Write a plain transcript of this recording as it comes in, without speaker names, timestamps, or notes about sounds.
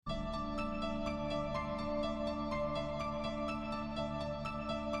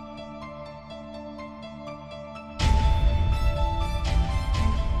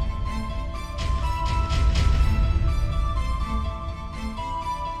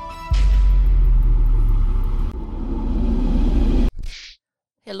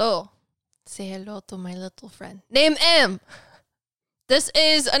Hello. Say hello to my little friend. Name M. This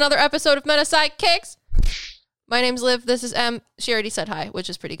is another episode of Meta Sidekicks. My name's Liv. This is M. She already said hi, which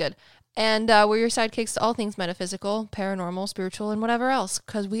is pretty good. And we're your sidekicks to all things metaphysical, paranormal, spiritual, and whatever else.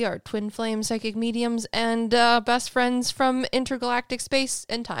 Because we are twin flame psychic mediums and best friends from intergalactic space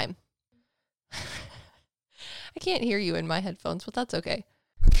and time. I can't hear you in my headphones, but that's okay.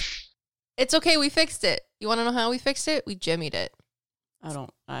 It's okay. We fixed it. You want to know how we fixed it? We jimmied it.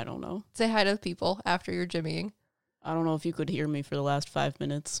 I don't know. Say hi to the people after you're jimmying. I don't know if you could hear me for the last 5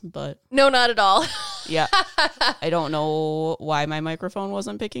 minutes, but... No, not at all. Yeah. I don't know why my microphone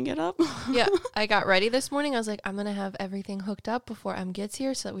wasn't picking it up. Yeah. I got ready this morning. I was like, I'm going to have everything hooked up before M gets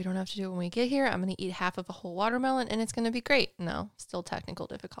here so that we don't have to do it when we get here. I'm going to eat half of a whole watermelon and it's going to be great. No, still technical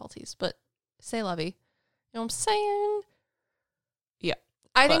difficulties, but say lovey. You know what I'm saying? Yeah.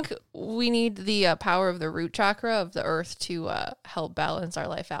 I think we need the power of the root chakra of the earth to help balance our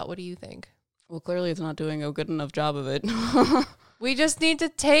life out. What do you think? Well, clearly it's not doing a good enough job of it. We just need to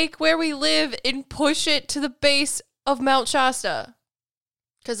take where we live and push it to the base of Mount Shasta.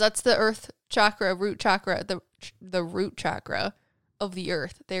 Because that's the earth chakra, root chakra, the root chakra of the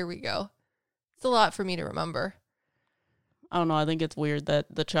earth. There we go. It's a lot for me to remember. I don't know. I think it's weird that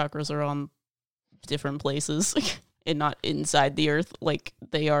the chakras are on different places and not inside the earth like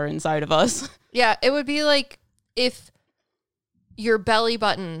they are inside of us. Yeah, it would be like if your belly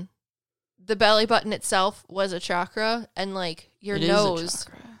button... The belly button itself was a chakra, and like your nose.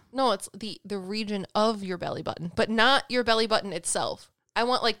 No, it's the region of your belly button, but not your belly button itself. I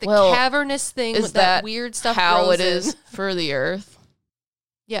want like the cavernous thing with that weird stuff. How grows it is for the earth?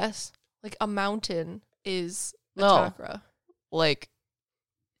 Yes, like a mountain is a No. chakra. Like,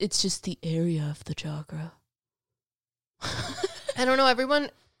 it's just the area of the chakra. I don't know.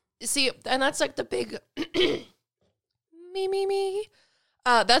 Everyone, see, and that's like the big me.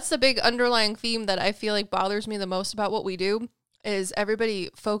 That's the big underlying theme that I feel like bothers me the most about what we do is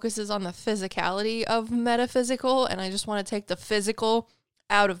everybody focuses on the physicality of metaphysical, and I just want to take the physical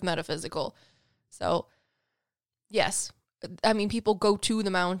out of metaphysical. So, yes. I mean, people go to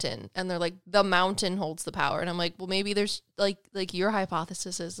the mountain, and they're like, the mountain holds the power. And I'm like, well, maybe there's, like your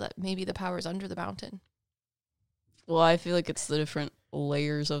hypothesis is that maybe the power is under the mountain. Well, I feel like it's the different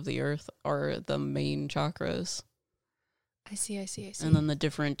layers of the earth are the main chakras. I see. And then the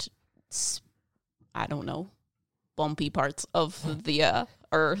different, I don't know, bumpy parts of the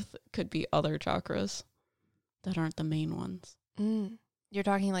earth could be other chakras that aren't the main ones. You're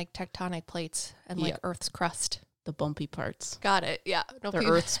talking like tectonic plates and like Earth's crust. The bumpy parts. Got it. Yeah. The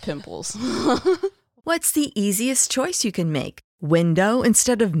Earth's pimples. What's the easiest choice you can make? Window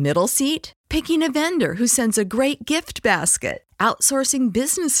instead of middle seat? Picking a vendor who sends a great gift basket? Outsourcing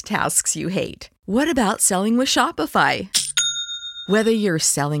business tasks you hate? What about selling with Shopify? Whether you're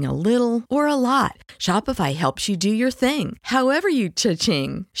selling a little or a lot, Shopify helps you do your thing, however you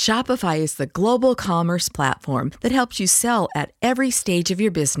cha-ching. Shopify is the global commerce platform that helps you sell at every stage of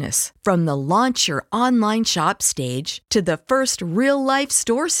your business. From the launch your online shop stage to the first real-life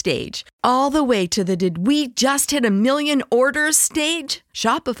store stage, all the way to the did we just hit 1 million orders stage.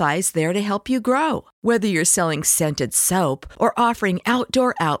 Shopify's there to help you grow. Whether you're selling scented soap or offering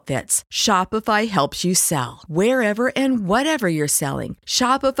outdoor outfits, Shopify helps you sell. Wherever and whatever you're selling,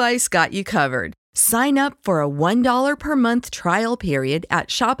 Shopify's got you covered. Sign up for a $1 per month trial period at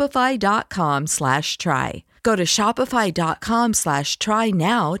shopify.com/try. Go to shopify.com/try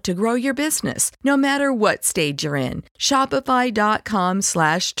now to grow your business, no matter what stage you're in.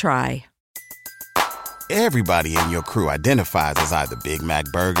 Shopify.com/try. Everybody in your crew identifies as either Big Mac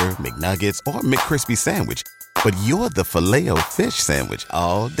Burger, McNuggets, or McCrispy Sandwich. But you're the Filet-O-Fish Sandwich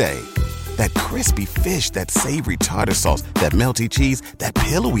all day. That crispy fish, that savory tartar sauce, that melty cheese, that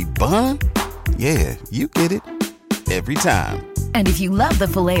pillowy bun. Yeah, you get it. Every time. And if you love the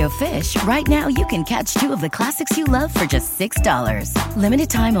Filet-O-Fish, right now you can catch 2 of the classics you love for just $6. Limited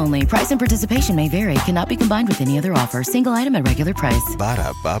time only. Price and participation may vary. Cannot be combined with any other offer. Single item at regular price.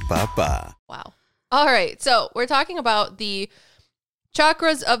 Ba-da-ba-ba-ba. Wow. All right, so we're talking about the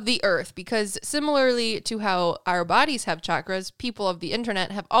chakras of the earth because similarly to how our bodies have chakras, people of the internet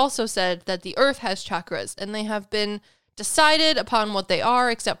have also said that the earth has chakras, and they have been decided upon what they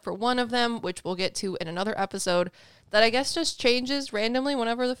are, except for one of them, which we'll get to in another episode, that I guess just changes randomly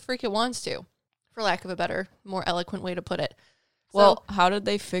whenever the freak it wants to, for lack of a better, more eloquent way to put it. Well, how did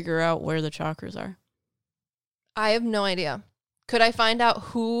they figure out where the chakras are? I have no idea. Could I find out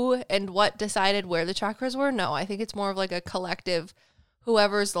who and what decided where the chakras were? No, I think it's more of like a collective.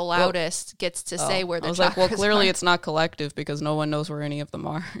 Whoever's the loudest gets to say where the chakras are. I was like, well, clearly it's not collective because no one knows where any of them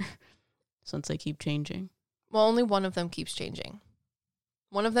are since they keep changing. Well, only one of them keeps changing.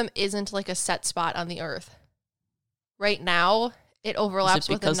 One of them isn't like a set spot on the earth. Right now, it overlaps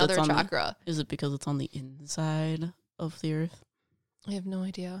with another chakra. Is it because it's on the inside of the earth? I have no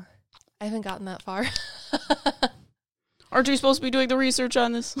idea. I haven't gotten that far. Aren't you supposed to be doing the research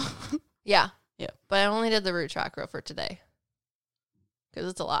on this? Yeah. Yeah. But I only did the root chakra for today.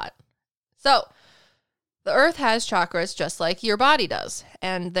 Because it's a lot. So, the earth has chakras just like your body does.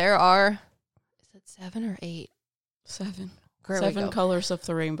 And there are, is it 7 or 8? 7. There 7 colors of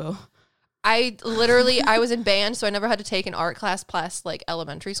the rainbow. I was in band, so I never had to take an art class past like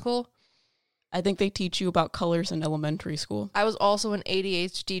elementary school. I think they teach you about colors in elementary school. I was also an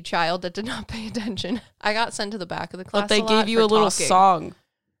ADHD child that did not pay attention. I got sent to the back of the class. But they gave you a little song.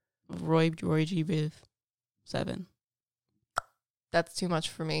 Roy G. Biv. 7. That's too much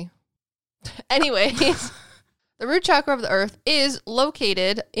for me. Anyways, the root chakra of the earth is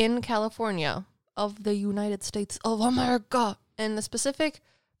located in California of the United States of America. And the specific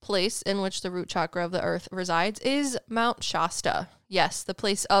place in which the root chakra of the earth resides is Mount Shasta. Yes, the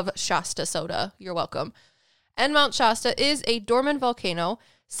place of Shasta soda. You're welcome. And Mount Shasta is a dormant volcano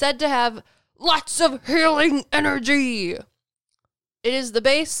said to have lots of healing energy. It is the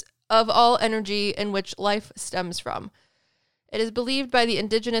base of all energy in which life stems from. It is believed by the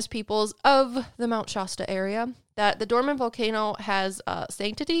indigenous peoples of the Mount Shasta area that the dormant volcano has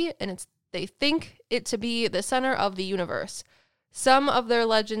sanctity, and they think it to be the center of the universe. Some of their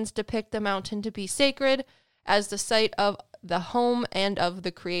legends depict the mountain to be sacred as the site of the home and of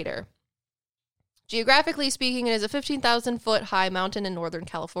the creator. Geographically speaking, it is a 15,000-foot high mountain in Northern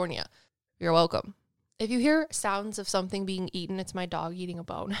California. You're welcome. If you hear sounds of something being eaten, it's my dog eating a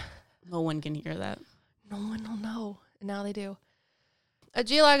bone. No one can hear that. No one will know. And now they do. A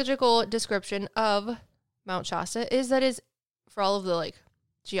geological description of Mount Shasta is that is for all of the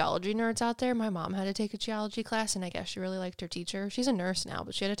geology nerds out there. My mom had to take a geology class, and I guess she really liked her teacher. She's a nurse now,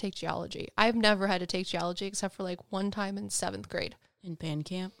 but she had to take geology. I've never had to take geology except for one time in 7th grade. In band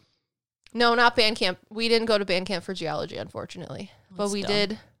camp? No, not band camp. We didn't go to band camp for geology, unfortunately. But we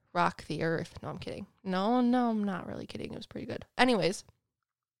did rock the earth. No, I'm kidding. No, I'm not really kidding. It was pretty good. Anyways,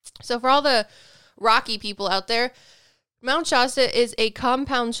 so for all the rocky people out there, Mount Shasta is a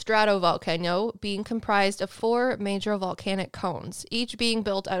compound stratovolcano being comprised of 4 major volcanic cones, each being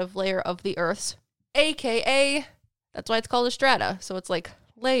built out of layer of the Earth's, a.k.a. that's why it's called a strata. So it's like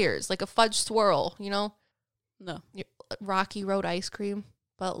layers, like a fudge swirl, you know? No. Rocky Road ice cream,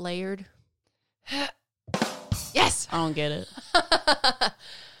 but layered. Yes! I don't get it.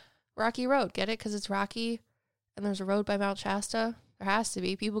 Rocky Road, get it? Because it's rocky, and there's a road by Mount Shasta. There has to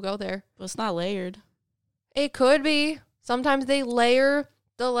be. People go there. But it's not layered. It could be. Sometimes they layer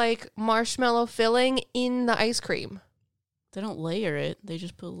the marshmallow filling in the ice cream. They don't layer it. They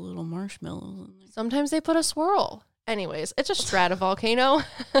just put little marshmallows in there. Sometimes they put a swirl. Anyways, it's a stratovolcano.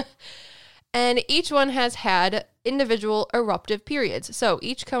 And each one has had individual eruptive periods. So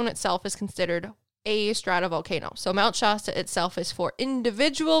each cone itself is considered a stratovolcano. So Mount Shasta itself is 4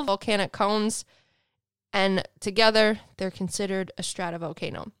 individual volcanic cones, and together they're considered a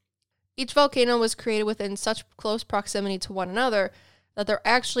stratovolcano. Each volcano was created within such close proximity to one another that they're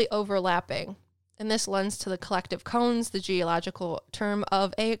actually overlapping. And this lends to the collective cones, the geological term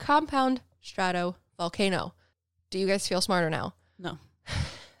of a compound stratovolcano. Do you guys feel smarter now? No.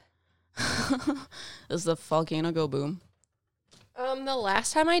 Does the volcano go boom? The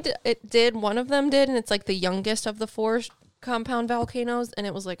last time it did, one of them did, and it's the youngest of the 4 compound volcanoes, and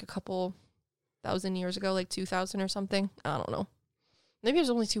it was a couple thousand years ago, 2000 or something. I don't know. Maybe it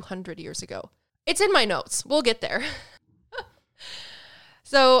was only 200 years ago. It's in my notes. We'll get there.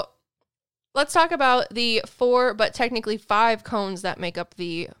 So let's talk about the 4, but technically 5 cones that make up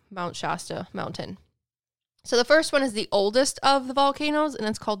the Mount Shasta mountain. So the first one is the oldest of the volcanoes, and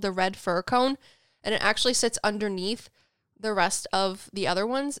it's called the Red Fir Cone, and it actually sits underneath the rest of the other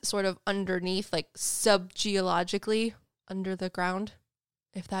ones, sort of underneath, subgeologically under the ground,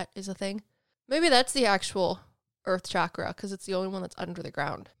 if that is a thing. Maybe that's the actual Earth chakra, because it's the only one that's under the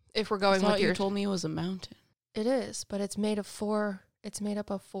ground. If we're going with you told me it was a mountain. It is, but it's made of 4. It's made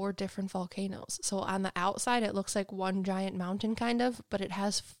up of 4 different volcanoes. So on the outside, it looks like one giant mountain, kind of, but it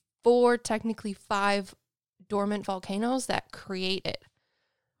has 4, technically 5 dormant volcanoes that create it.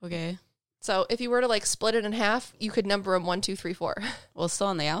 Okay. So if you were to split it in half, you could number them 1, 2, 3, 4. Well, it's still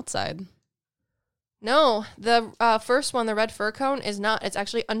on the outside. No, the first one, the Red Fir Cone, is not. It's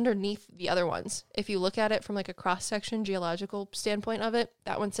actually underneath the other ones. If you look at it from a cross-section geological standpoint of it,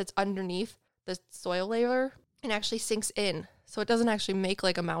 that one sits underneath the soil layer and actually sinks in. So it doesn't actually make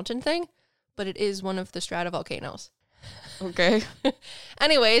a mountain thing, but it is one of the stratovolcanoes. Okay.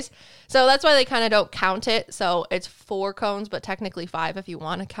 Anyways, so that's why they kind of don't count it. So it's 4 cones, but technically 5 if you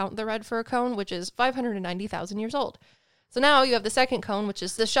want to count the red fir cone, which is 590,000 years old. So now you have the second cone, which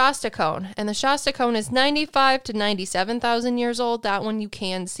is the Shasta cone. And the Shasta cone is 95 to 97,000 years old. That one you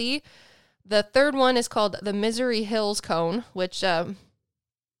can see. The third one is called the Misery Hills cone, which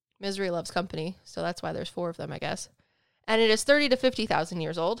misery loves company. So that's why there's 4 of them, I guess. And it is 30 to 50,000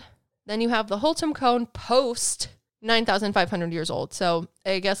 years old. Then you have the Holtum cone post 9,500 years old. So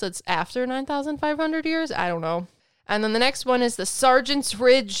I guess it's after 9,500 years. I don't know. And then the next one is the Sergeant's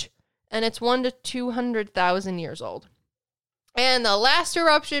Ridge, and it's 1 to 200,000 years old. And the last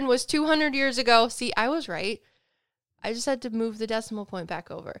eruption was 200 years ago. See, I was right. I just had to move the decimal point back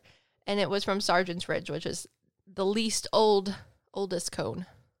over. And it was from Sergeant's Ridge, which is the least oldest cone.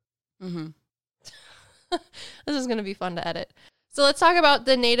 Mm-hmm. This is going to be fun to edit. So let's talk about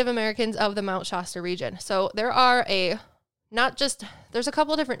the Native Americans of the Mount Shasta region. So there's a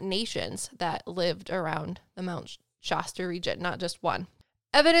couple different nations that lived around the Mount Shasta region, not just one.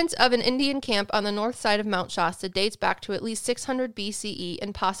 Evidence of an Indian camp on the north side of Mount Shasta dates back to at least 600 BCE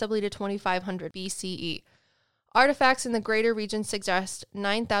and possibly to 2500 BCE. Artifacts in the greater region suggest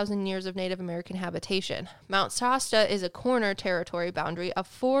 9,000 years of Native American habitation. Mount Shasta is a corner territory boundary of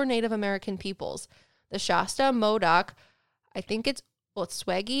 4 Native American peoples: the Shasta, Modoc, I think it's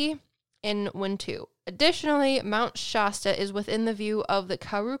Swaggy, and Wintu. Additionally, Mount Shasta is within the view of the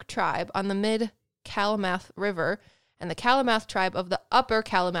Karuk tribe on the mid-Kalamath River and the Kalamath tribe of the upper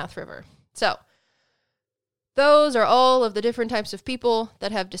Kalamath River. So, those are all of the different types of people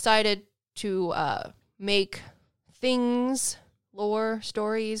that have decided to make things, lore,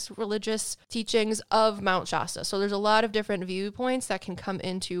 stories, religious teachings of Mount Shasta. So there's a lot of different viewpoints that can come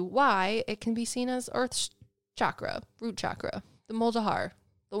into why it can be seen as Earth's chakra, root chakra, the Muldahar,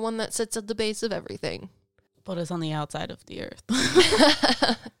 the one that sits at the base of everything. But it's on the outside of the earth.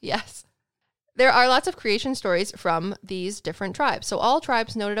 Yes. There are lots of creation stories from these different tribes. So all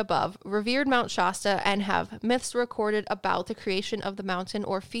tribes noted above revered Mount Shasta and have myths recorded about the creation of the mountain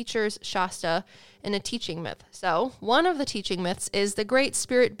or features Shasta in a teaching myth. So one of the teaching myths is the Great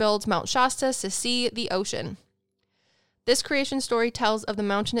Spirit builds Mount Shasta to see the ocean. This creation story tells of the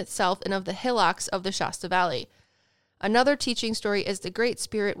mountain itself and of the hillocks of the Shasta Valley. Another teaching story is the Great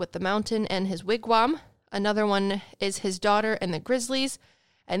Spirit with the mountain and his wigwam. Another one is his daughter and the grizzlies.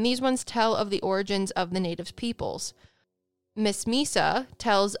 And these ones tell of the origins of the native peoples. Miss Misa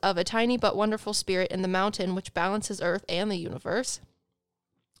tells of a tiny but wonderful spirit in the mountain which balances Earth and the universe.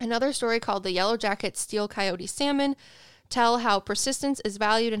 Another story called the Yellow Jacket Steel Coyote Salmon tell how persistence is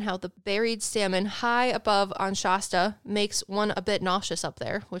valued and how the buried salmon high above on Shasta makes one a bit nauseous up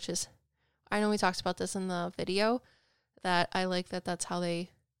there, which is, I know we talked about this in the video, that I like that that's how they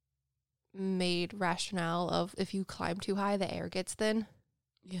made rationale of if you climb too high, the air gets thin.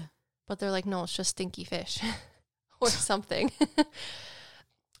 Yeah. But they're like, no, it's just stinky fish or something.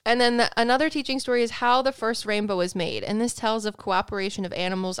 And then another teaching story is how the first rainbow is made. And this tells of cooperation of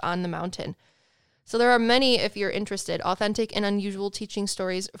animals on the mountain. So there are many, if you're interested, authentic and unusual teaching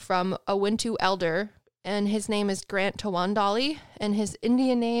stories from a Wintu elder. And his name is Grant Tawandali. And his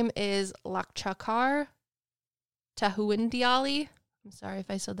Indian name is Lakchakar Tahuindiali. I'm sorry if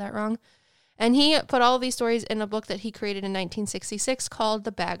I said that wrong. And he put all of these stories in a book that he created in 1966 called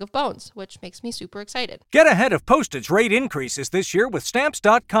The Bag of Bones, which makes me super excited. Get ahead of postage rate increases this year with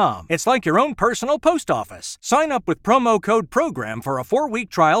Stamps.com. It's like your own personal post office. Sign up with promo code PROGRAM for a 4-week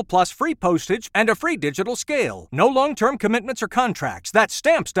trial plus free postage and a free digital scale. No long-term commitments or contracts. That's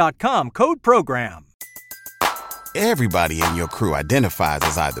Stamps.com, code PROGRAM. Everybody in your crew identifies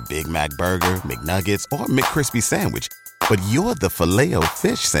as either Big Mac Burger, McNuggets, or McCrispy Sandwich. But you're the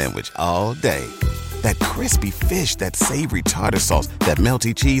Filet-O-Fish Sandwich all day. That crispy fish, that savory tartar sauce, that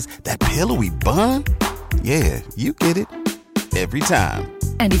melty cheese, that pillowy bun. Yeah, you get it. Every time.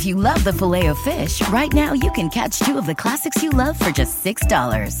 And if you love the Filet-O-Fish, right now you can catch 2 of the classics you love for just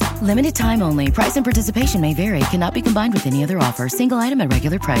 $6. Limited time only. Price and participation may vary. Cannot be combined with any other offer. Single item at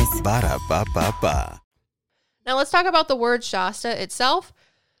regular price. Ba-da-ba-ba-ba. Now let's talk about the word Shasta itself.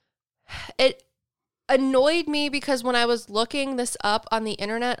 It annoyed me because when I was looking this up on the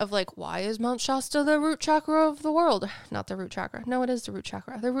internet of like, why is Mount Shasta the root chakra of the world? Not the root chakra. No, it is the root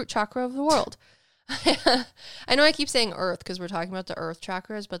chakra. The root chakra of the world. I know I keep saying earth because we're talking about the earth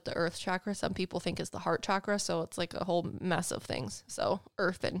chakras, but the earth chakra, some people think is the heart chakra. So it's like a whole mess of things. So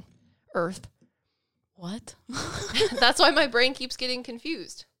earth and earth. What? That's why my brain keeps getting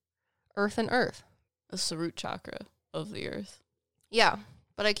confused. Earth and earth. It's the root chakra of the earth. Yeah,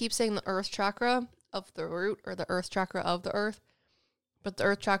 but I keep saying the earth chakra of the root or the earth chakra of the earth. But the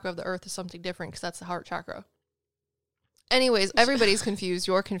earth chakra of the earth is something different because that's the heart chakra. Anyways, everybody's confused.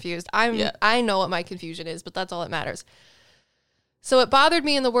 You're confused. I know what my confusion is, but that's all that matters. So it bothered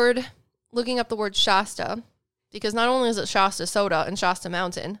me in looking up the word Shasta, because not only is it Shasta soda and Shasta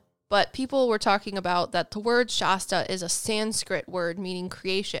mountain, but people were talking about that the word Shasta is a Sanskrit word meaning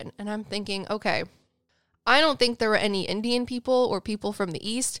creation. And I'm thinking, okay, I don't think there were any Indian people or people from the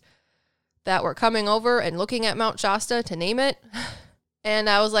East that were coming over and looking at Mount Shasta to name it. And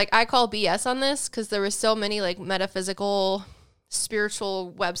I was like, I call BS on this, because there were so many like metaphysical,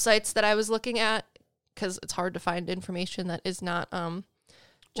 spiritual websites that I was looking at, because it's hard to find information that is not well,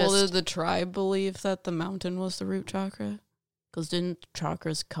 did the tribe believe that the mountain was the root chakra? Because didn't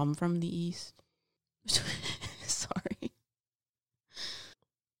chakras come from the East? Sorry.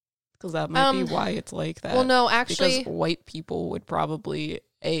 Because that might be why it's like that. Well, no, actually, because white people would probably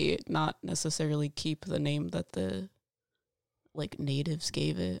not necessarily keep the name that the like natives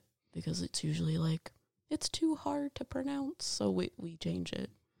gave it, because it's usually like it's too hard to pronounce, so we change it.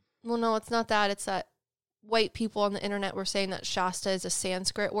 Well, no, it's not that. It's that white people on the internet were saying that Shasta is a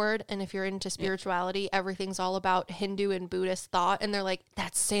Sanskrit word, and if you're into spirituality, everything's all about Hindu and Buddhist thought, and they're like,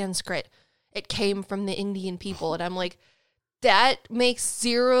 that's Sanskrit. It came from the Indian people, and I'm like, that makes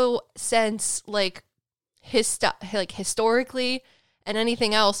zero sense, like historically and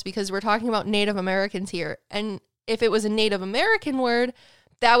anything else, because we're talking about Native Americans here, and if it was a Native American word,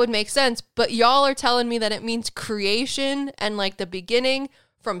 that would make sense, but y'all are telling me that it means creation and like the beginning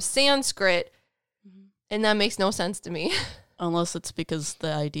from Sanskrit, and that makes no sense to me. Unless it's because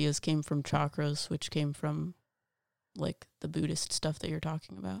the ideas came from chakras, which came from like the Buddhist stuff that you're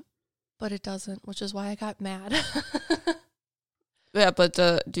talking about. But it doesn't, which is why I got mad. Yeah, but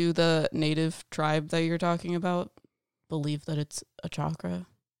do the native tribe that you're talking about believe that it's a chakra?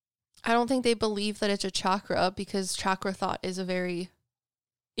 I don't think they believe that it's a chakra, because chakra thought is a very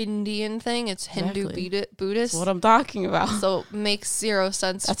Indian thing. It's Hindu Buddhist. That's what I'm talking about. So it makes zero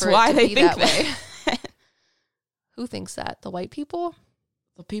sense. That's for why it to they be think that way. Who thinks that? The white people?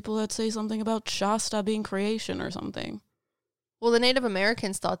 The people that say something about Shasta being creation or something. Well, the Native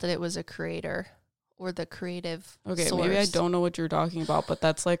Americans thought that it was a creator or the creative Okay, source. maybe I don't know what you're talking about, but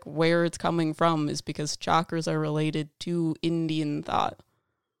that's like where it's coming from, is because chakras are related to Indian thought.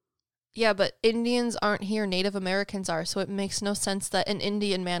 Yeah, but Indians aren't here. Native Americans are. So it makes no sense that an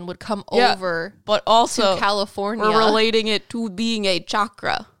Indian man would come over but also to California. We're relating it to being a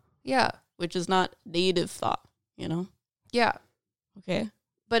chakra. Yeah. Which is not native thought, you know? Yeah. Okay.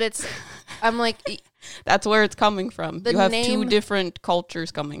 But it's, I'm like... That's where it's coming from. You have two different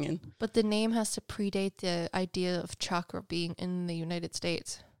cultures coming in. But the name has to predate the idea of chakra being in the United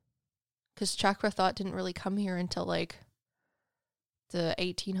States. Because chakra thought didn't really come here until like the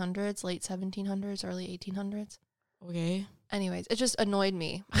 1800s, late 1700s, early 1800s. Okay. Anyways, it just annoyed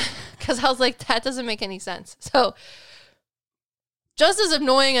me. Because I was like, that doesn't make any sense. So, just as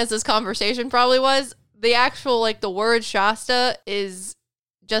annoying as this conversation probably was, the actual, like, the word Shasta is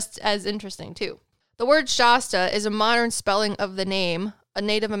just as interesting, too. The word Shasta is a modern spelling of the name, a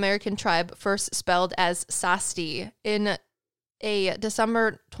Native American tribe first spelled as Sasti, in a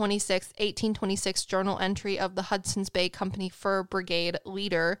December 26, 1826 journal entry of the Hudson's Bay Company Fur Brigade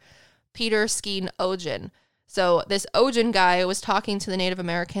leader, Peter Skeen Ogen. So this Ogen guy was talking to the Native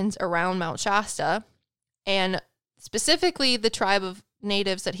Americans around Mount Shasta, and specifically the tribe of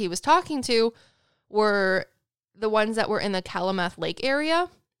natives that he was talking to were the ones that were in the Calumet Lake area.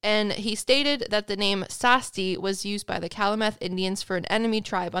 And he stated that the name Sasti was used by the Calumet Indians for an enemy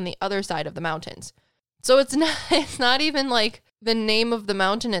tribe on the other side of the mountains. So it's not even like the name of the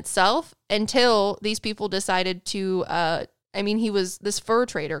mountain itself until these people decided to, this fur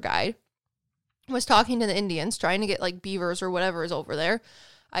trader guy was talking to the Indians, trying to get like beavers or whatever is over there,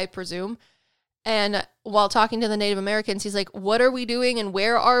 I presume. And while talking to the Native Americans, he's like, what are we doing and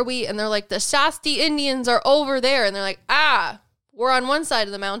where are we? And they're like, the Shasti Indians are over there. And they're like, we're on one side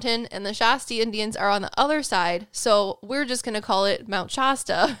of the mountain and the Shasti Indians are on the other side. So we're just going to call it Mount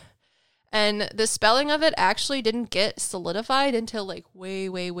Shasta. And the spelling of it actually didn't get solidified until like way,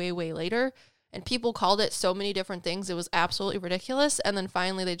 way, way, way later. And people called it so many different things. It was absolutely ridiculous. And then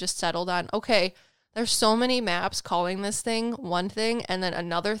finally they just settled on, okay, there's so many maps calling this thing one thing and then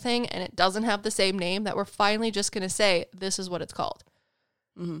another thing, and it doesn't have the same name, that we're finally just going to say this is what it's called.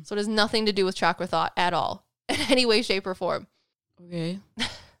 Mm-hmm. So it has nothing to do with chakra thought at all in any way, shape, or form. Okay.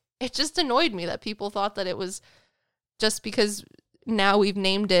 It just annoyed me that people thought that it was just because now we've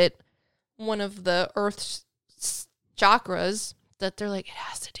named it one of the Earth's chakras that they're like, it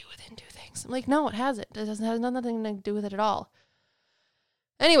has to do with Hindu things. I'm like, no, it hasn't. It doesn't have nothing to do with it at all.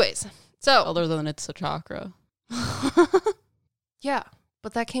 Anyways, so other than it's a chakra. Yeah,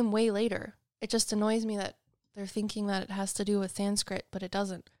 but that came way later. It just annoys me that they're thinking that it has to do with Sanskrit, but it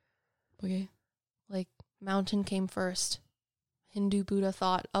doesn't. Okay. Like, mountain came first. Hindu Buddha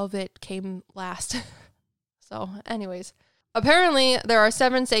thought of it came last. So, anyways. Apparently, there are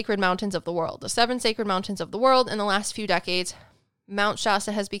 7 sacred mountains of the world. The 7 sacred mountains of the world in the last few decades, Mount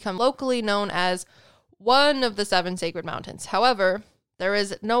Shasta has become locally known as one of the 7 sacred mountains. However, there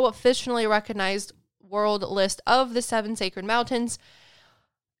is no officially recognized world list of the 7 sacred mountains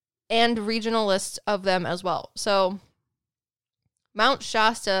and regional lists of them as well. So, Mount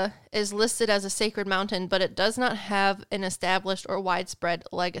Shasta is listed as a sacred mountain, but it does not have an established or widespread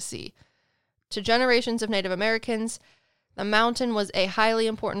legacy. To generations of Native Americans, the mountain was a highly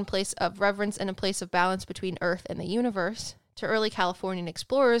important place of reverence and a place of balance between Earth and the universe. To early Californian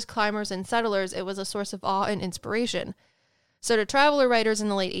explorers, climbers, and settlers, it was a source of awe and inspiration. So to traveler writers in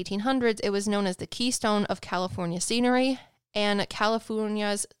the late 1800s, it was known as the keystone of California scenery and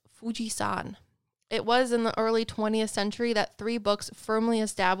California's Fujisan. It was in the early 20th century that 3 books firmly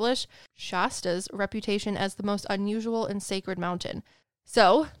established Shasta's reputation as the most unusual and sacred mountain.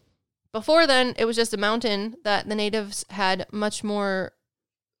 So, before then, it was just a mountain that the natives had much more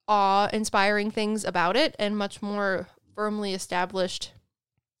awe-inspiring things about it and much more firmly established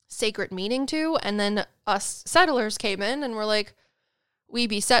sacred meaning to. And then us settlers came in and were like, we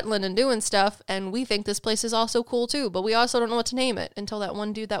be settling and doing stuff, and we think this place is also cool too, but we also don't know what to name it until that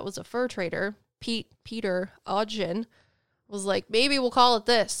one dude that was a fur trader, Peter Ogden, was like, maybe we'll call it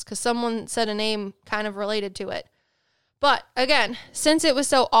this because someone said a name kind of related to it. But again, since it was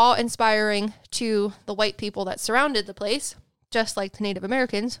so awe-inspiring to the white people that surrounded the place, just like the Native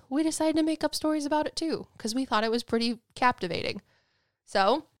Americans, we decided to make up stories about it too, because we thought it was pretty captivating.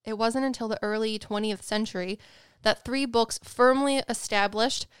 So, it wasn't until the early 20th century that 3 books firmly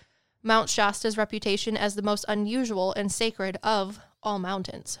established Mount Shasta's reputation as the most unusual and sacred of all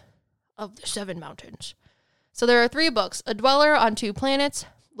mountains, of the 7 mountains. So there are 3 books: A Dweller on 2 Planets,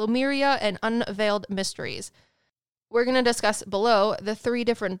 Lemuria, and Unveiled Mysteries. We're going to discuss below the 3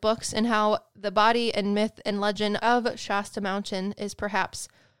 different books and how the body and myth and legend of Shasta Mountain is perhaps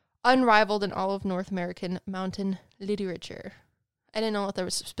unrivaled in all of North American mountain literature. I didn't know if there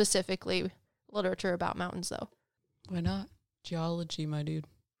was specifically literature about mountains, though. Why not? Geology, my dude.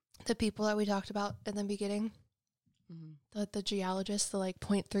 The people that we talked about in the beginning, the geologists, the like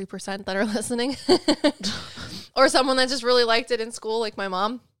 0.3% that are listening, or someone that just really liked it in school, like my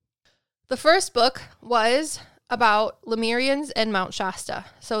mom. The first book was about Lemurians and Mount Shasta.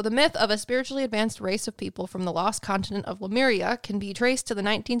 So the myth of a spiritually advanced race of people from the lost continent of Lemuria can be traced to the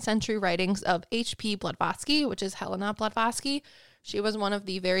 19th century writings of H.P. Blavatsky, which is Helena Blavatsky. She was one of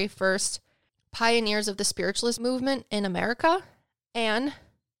the very first pioneers of the spiritualist movement in America, and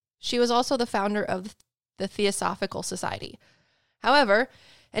she was also the founder of the Theosophical Society. However,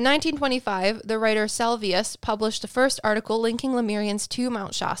 in 1925, the writer Salvius published the first article linking Lemurians to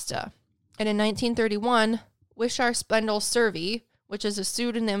Mount Shasta. And in 1931, Wishar Spendle Survey, which is a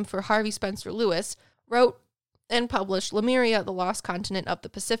pseudonym for Harvey Spencer Lewis, wrote and published Lemuria, the Lost Continent of the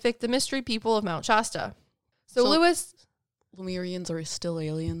Pacific, the Mystery People of Mount Shasta. So Lewis... Lemurians are still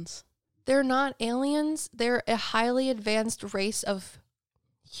aliens? They're not aliens. They're a highly advanced race of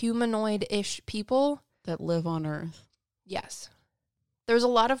humanoid-ish people that live on Earth. Yes. There's a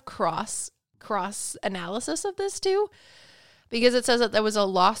lot of cross analysis of this too, because it says that there was a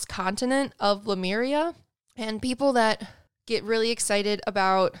lost continent of Lemuria, and people that get really excited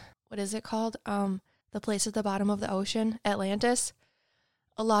about, what is it called? The place at the bottom of the ocean, Atlantis.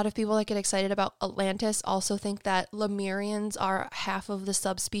 A lot of people that get excited about Atlantis also think that Lemurians are half of the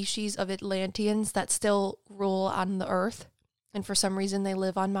subspecies of Atlanteans that still rule on the earth. And for some reason, they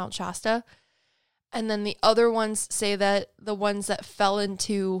live on Mount Shasta. And then the other ones say that the ones that fell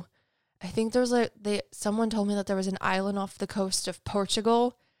into, I think someone told me that there was an island off the coast of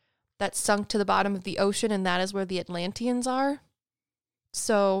Portugal that sunk to the bottom of the ocean, and that is where the Atlanteans are.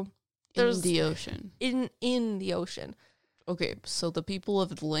 So there's in the ocean. In the ocean. Okay, so the people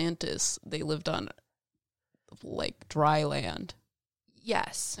of Atlantis, they lived on, like, dry land.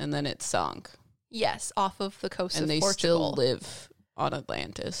 Yes. And then it sunk. Yes, off of the coast of Portugal. And they still live on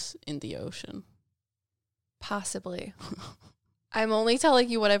Atlantis in the ocean. Possibly. I'm only telling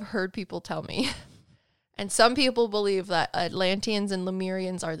you what I've heard people tell me. And some people believe that Atlanteans and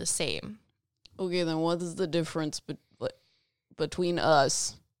Lemurians are the same. Okay, then what is the difference between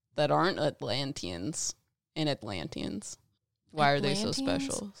us that aren't Atlanteans and Atlanteans? Why are they so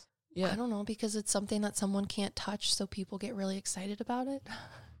special? Yeah. I don't know, because it's something that someone can't touch, so people get really excited about it.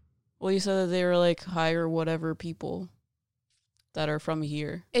 Well, you said that they were like higher whatever people that are from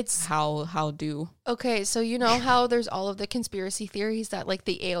here. It's how do. Okay, so you know how there's all of the conspiracy theories that like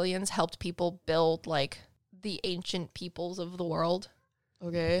the aliens helped people build like the ancient peoples of the world.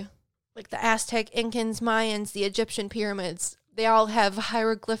 Okay. Like the Aztec, Incans, Mayans, the Egyptian pyramids. They all have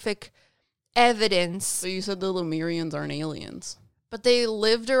hieroglyphic evidence. So you said the Lemurians aren't aliens. But they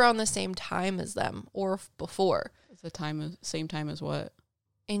lived around the same time as them, or before. It's the same time as what?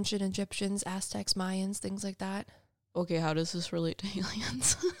 Ancient Egyptians, Aztecs, Mayans, things like that. Okay, how does this relate to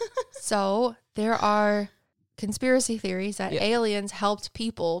aliens? So there are conspiracy theories that aliens helped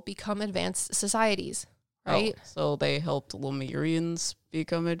people become advanced societies, right? Oh, so they helped Lemurians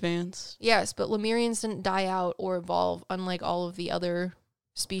become advanced? Yes, but Lemurians didn't die out or evolve, unlike all of the other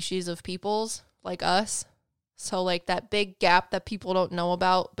species of peoples like us. So like that big gap that people don't know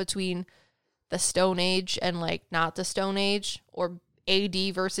about between the Stone Age and like not the Stone Age, or AD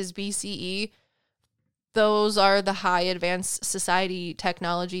versus BCE, those are the high advanced society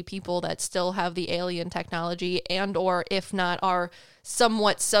technology people that still have the alien technology, and or if not are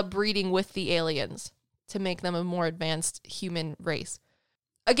somewhat subbreeding with the aliens to make them a more advanced human race.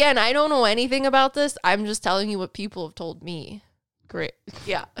 Again, I don't know anything about this. I'm just telling you what people have told me. Great.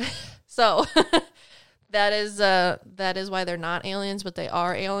 Yeah. So that is why they're not aliens, but they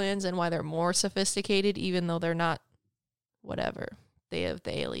are aliens, and why they're more sophisticated, even though they're not whatever. They have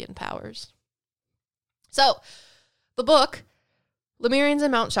the alien powers. So, the book, Lemurians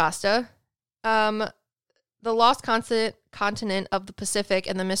and Mount Shasta, The Lost Continent of the Pacific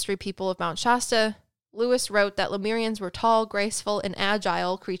and the Mystery People of Mount Shasta, Lewis wrote that Lemurians were tall, graceful, and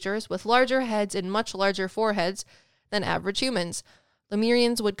agile creatures with larger heads and much larger foreheads than average humans.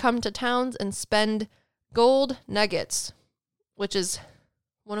 Lemurians would come to towns and spend gold nuggets, which is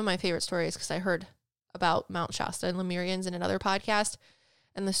one of my favorite stories because I heard about Mount Shasta and Lemurians in another podcast.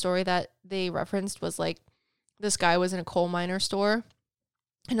 And the story that they referenced was like, this guy was in a coal miner store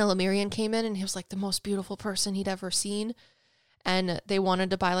and a Lemurian came in and he was like the most beautiful person he'd ever seen. And they wanted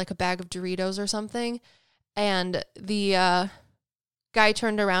to buy like a bag of Doritos or something. And the guy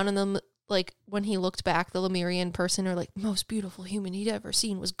turned around and then like when he looked back, the Lemurian person or like most beautiful human he'd ever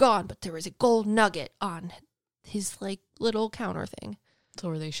seen was gone. But there was a gold nugget on his like little counter thing. So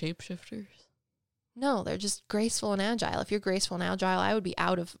are they shapeshifters? No, they're just graceful and agile. If you're graceful and agile, I would be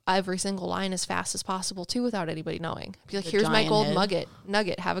out of every single line as fast as possible, too, without anybody knowing. Be like, here's my gold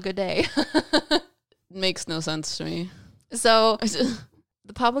nugget. Have a good day. Makes no sense to me. So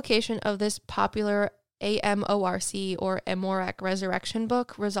the publication of this popular AMORC, or Amorak Resurrection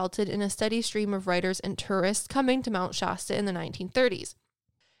book, resulted in a steady stream of writers and tourists coming to Mount Shasta in the 1930s.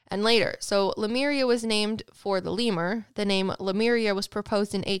 And later, so Lemuria was named for the lemur. The name Lemuria was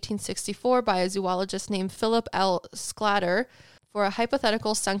proposed in 1864 by a zoologist named Philip L. Sclater for a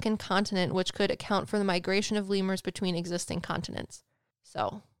hypothetical sunken continent which could account for the migration of lemurs between existing continents.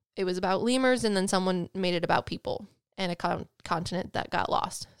 So it was about lemurs, and then someone made it about people and a continent that got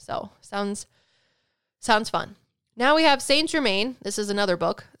lost. So sounds fun. Now we have Saint Germain. This is another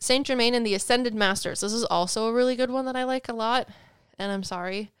book. Saint Germain and the Ascended Masters. This is also a really good one that I like a lot. And I'm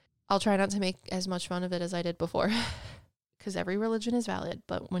sorry, I'll try not to make as much fun of it as I did before, because every religion is valid.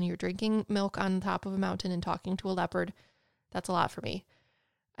 But when you're drinking milk on top of a mountain and talking to a leopard, that's a lot for me.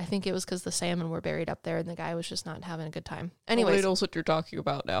 I think it was because the salmon were buried up there and the guy was just not having a good time. Anyways. Nobody knows what you're talking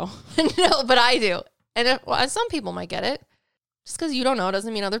about now. No, but I do. And some people might get it. Just because you don't know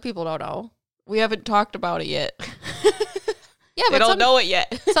doesn't mean other people don't know. We haven't talked about it yet. Yeah, but they don't know it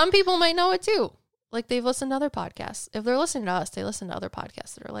yet. Some people might know it too. Like, they've listened to other podcasts. If they're listening to us, they listen to other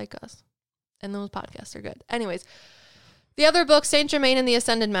podcasts that are like us. And those podcasts are good. Anyways, the other book, Saint Germain and the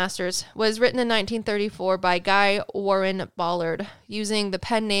Ascended Masters, was written in 1934 by Guy Warren Ballard using the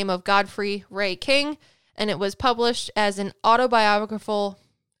pen name of Godfrey Ray King, and it was published as an autobiographical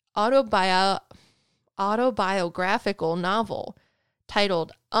novel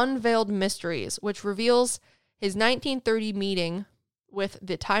titled Unveiled Mysteries, which reveals his 1930 meeting with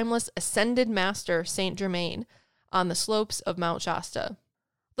the timeless ascended master Saint Germain on the slopes of Mount Shasta.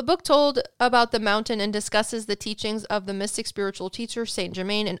 The book told about the mountain and discusses the teachings of the mystic spiritual teacher Saint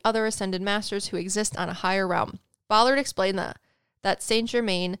Germain and other ascended masters who exist on a higher realm. Ballard explained that Saint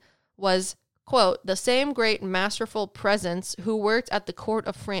Germain was, quote, the same great masterful presence who worked at the court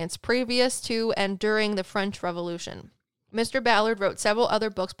of France previous to and during the French Revolution. Mr. Ballard wrote several other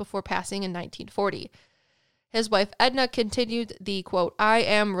books before passing in 1940. His wife Edna continued the, quote, I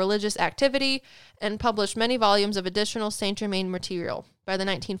am religious activity and published many volumes of additional Saint Germain material. By the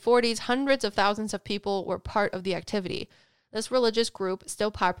 1940s, hundreds of thousands of people were part of the activity. This religious group,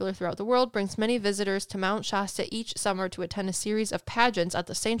 still popular throughout the world, brings many visitors to Mount Shasta each summer to attend a series of pageants at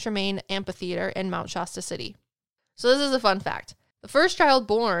the Saint Germain Amphitheater in Mount Shasta City. So this is a fun fact. The first child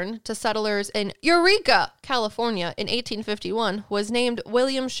born to settlers in Eureka, California in 1851 was named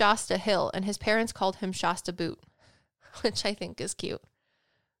William Shasta Hill, and his parents called him Shasta Boot, which I think is cute.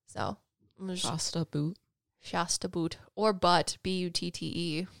 So, Shasta Boot. Shasta Boot, or Butte,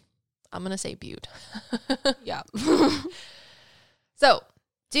 B-U-T-T-E. I'm going to say Butte. Yeah. So,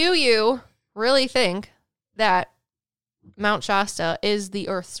 do you really think that Mount Shasta is the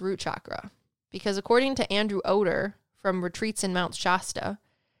Earth's root chakra? Because according to Andrew Oder from Retreats in Mount Shasta,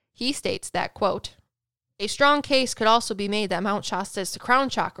 he states that, quote, a strong case could also be made that Mount Shasta is the crown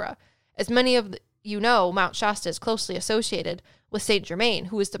chakra. As many of you know, Mount Shasta is closely associated with Saint Germain,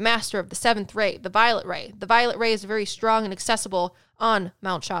 who is the master of the seventh ray, the violet ray. The violet ray is very strong and accessible on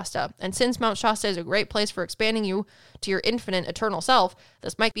Mount Shasta. And since Mount Shasta is a great place for expanding you to your infinite eternal self,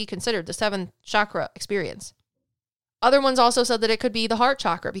 this might be considered the seventh chakra experience. Other ones also said that it could be the heart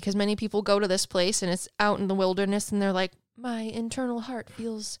chakra, because many people go to this place and it's out in the wilderness and they're like, my internal heart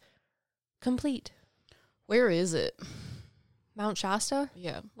feels complete. Where is it? Mount Shasta?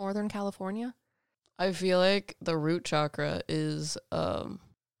 Yeah. Northern California? I feel like the root chakra is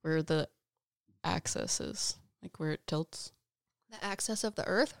where the axis is, like where it tilts. The axis of the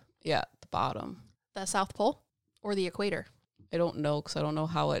earth? Yeah, the bottom. The South Pole? Or the equator? I don't know because I don't know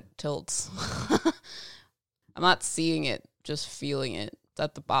how it tilts. I'm not seeing it, just feeling it. It's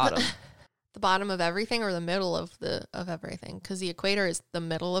at the bottom. The bottom of everything or the middle of everything? Because the equator is the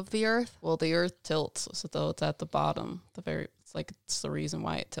middle of the earth. Well, the earth tilts, so though it's at the bottom. It's the reason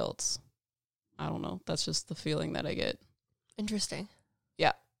why it tilts. I don't know. That's just the feeling that I get. Interesting.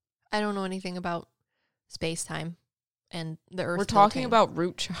 Yeah. I don't know anything about space-time and the earth. We're talking about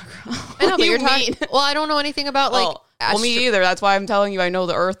root chakra. I know, but you're talking. Well, I don't know anything about me either. That's why I'm telling you I know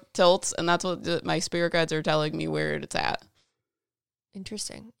the earth tilts, and that's what my spirit guides are telling me where it's at.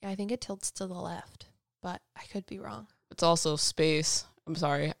 Interesting. Yeah, I think it tilts to the left, but I could be wrong. It's also space. I'm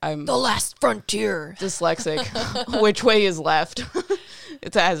sorry. I'm the last frontier. Dyslexic. Which way is left?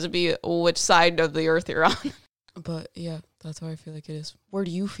 It has to be which side of the earth you're on. But yeah, that's how I feel like it is. Where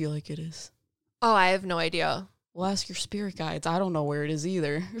do you feel like it is? Oh, I have no idea. Well, ask your spirit guides. I don't know where it is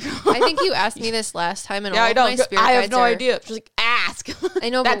either. I think you asked me this last time, and yeah, all of my spirit I have guides no idea. Just like ask. I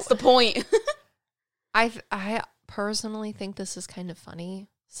know that's the point. I personally think this is kind of funny.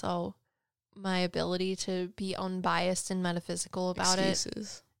 So my ability to be unbiased and metaphysical about it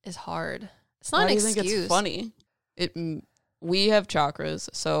is hard. It's not an excuse. Why do you think it's funny? We have chakras,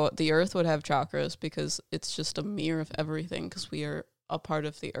 so the earth would have chakras because it's just a mirror of everything, because we are a part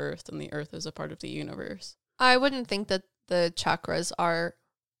of the earth and the earth is a part of the universe. I wouldn't think that the chakras are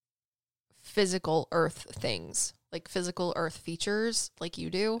physical earth things, like physical earth features like you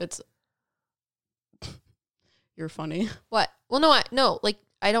do. You're funny. What? Well, no, like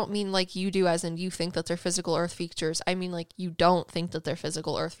I don't mean like you do as in you think that they're physical earth features. I mean like you don't think that they're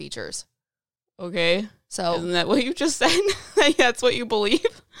physical earth features. Okay. So isn't that what you just said? That's what you believe?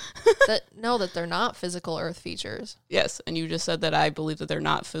 that they're not physical earth features. Yes, and you just said that I believe that they're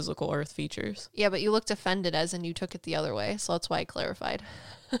not physical earth features. Yeah, but you looked offended as in you took it the other way, so that's why I clarified.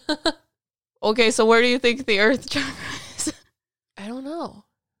 Okay, so where do you think the earth chakra is? I don't know.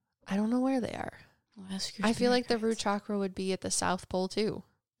 I don't know where they are. I feel like the root chakra would be at the South Pole too,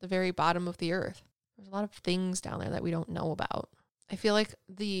 the very bottom of the earth. There's a lot of things down there that we don't know about. I feel like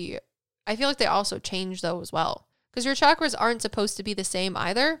they also change though as well, because your chakras aren't supposed to be the same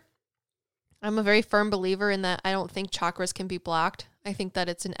either. I'm a very firm believer in that. I don't think chakras can be blocked. I think that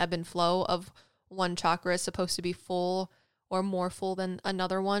it's an ebb and flow of one chakra is supposed to be full or more full than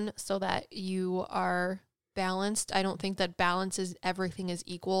another one so that you are balanced. I don't think that balance is everything is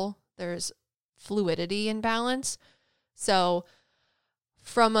equal. There's fluidity in balance. So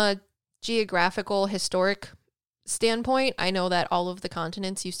from a geographical, historic standpoint, I know that all of the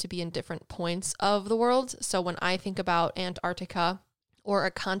continents used to be in different points of the world. So when I think about Antarctica or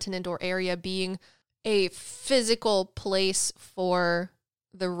a continent or area being a physical place for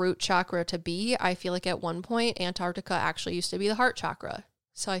the root chakra to be, I feel like at one point Antarctica actually used to be the heart chakra.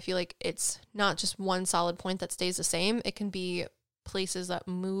 So I feel like it's not just one solid point that stays the same. It can be places that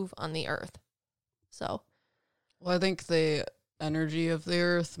move on the earth. So, well, I think the energy of the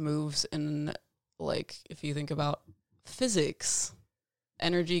earth moves in, like, if you think about physics,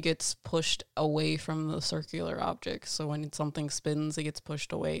 energy gets pushed away from the circular object. So when something spins, it gets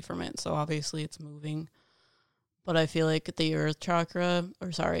pushed away from it. So obviously it's moving. But I feel like the root chakra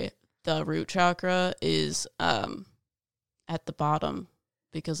is at the bottom,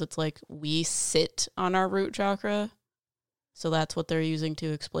 because it's like we sit on our root chakra. So that's what they're using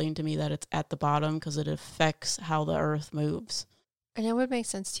to explain to me that it's at the bottom, because it affects how the earth moves. And it would make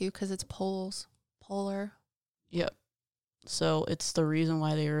sense too, because it's polar. Yep. So it's the reason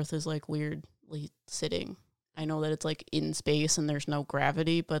why the Earth is like weirdly sitting. I know that it's like in space and there's no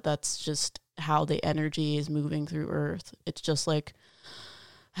gravity, but that's just how the energy is moving through Earth. It's just like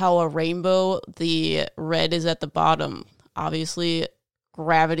how a rainbow, the red is at the bottom. Obviously,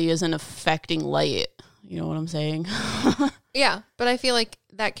 gravity isn't affecting light. You know what I'm saying? Yeah, but I feel like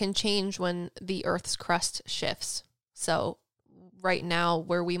that can change when the Earth's crust shifts. So right now,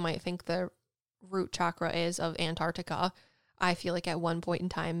 where we might think the root chakra is of Antarctica, I feel like at one point in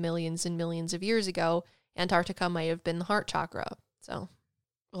time, millions and millions of years ago, Antarctica might have been the heart chakra. So,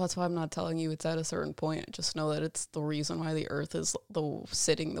 well, that's why I'm not telling you it's at a certain point. Just know that it's the reason why the Earth is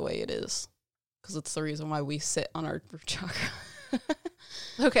sitting the way it is. Because it's the reason why we sit on our root chakra.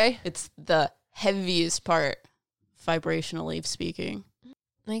 Okay. It's the heaviest part, vibrationally speaking.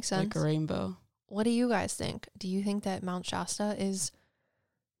 Makes sense. Like a rainbow. What do you guys think? Do you think that Mount Shasta is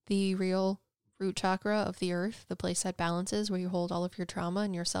the real root chakra of the earth, the place that balances, where you hold all of your trauma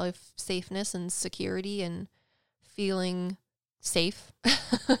and your safeness and security and feeling safe?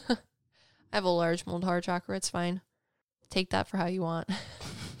 I have a large mold heart chakra. It's fine. Take that for how you want.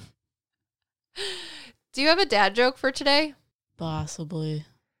 Do you have a dad joke for today? Possibly.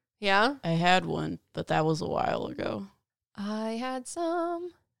 Yeah? I had one, but that was a while ago. I had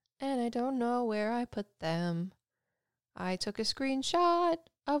some, and I don't know where I put them. I took a screenshot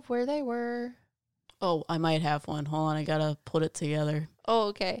of where they were. Oh, I might have one. Hold on, I gotta put it together. Oh,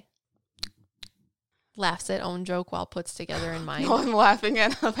 okay. Laughs at own joke while puts together in mind. No, I'm laughing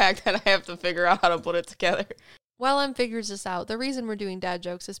at the fact that I have to figure out how to put it together. While Em figures this out, the reason we're doing dad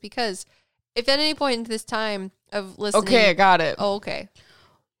jokes is because if at any point in this time of listening... Okay, I got it. Oh, okay.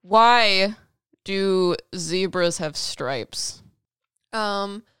 Why do zebras have stripes?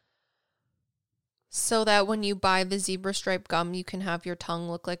 So that when you buy the zebra stripe gum, you can have your tongue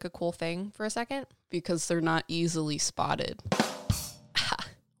look like a cool thing for a second? Because they're not easily spotted.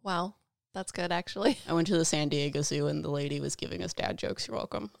 Wow. That's good, actually. I went to the San Diego Zoo and the lady was giving us dad jokes. You're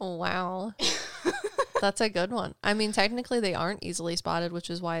welcome. Oh, wow. That's a good one. I mean, technically they aren't easily spotted, which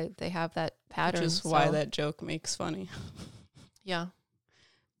is why they have that pattern. Which is why that joke makes funny. Yeah.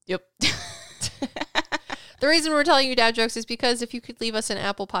 Yep. The reason we're telling you dad jokes is because if you could leave us an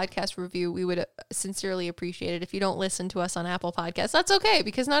Apple Podcast review, we would sincerely appreciate it. If you don't listen to us on Apple Podcasts, that's okay,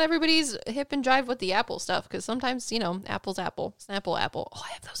 because not everybody's hip and jive with the Apple stuff, because sometimes, Apple's Apple, Snapple Apple. Oh,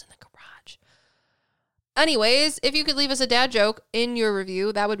 I have those in the garage. Anyways, if you could leave us a dad joke in your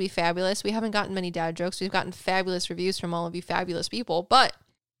review, that would be fabulous. We haven't gotten many dad jokes. We've gotten fabulous reviews from all of you fabulous people, but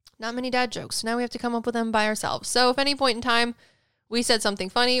not many dad jokes. Now we have to come up with them by ourselves. So if any point in time we said something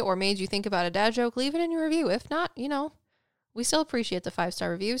funny or made you think about a dad joke, leave it in your review. If not, we still appreciate the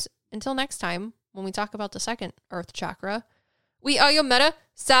 5-star reviews. Until next time, when we talk about the second Earth chakra, we are your meta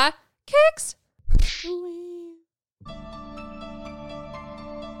sidekicks.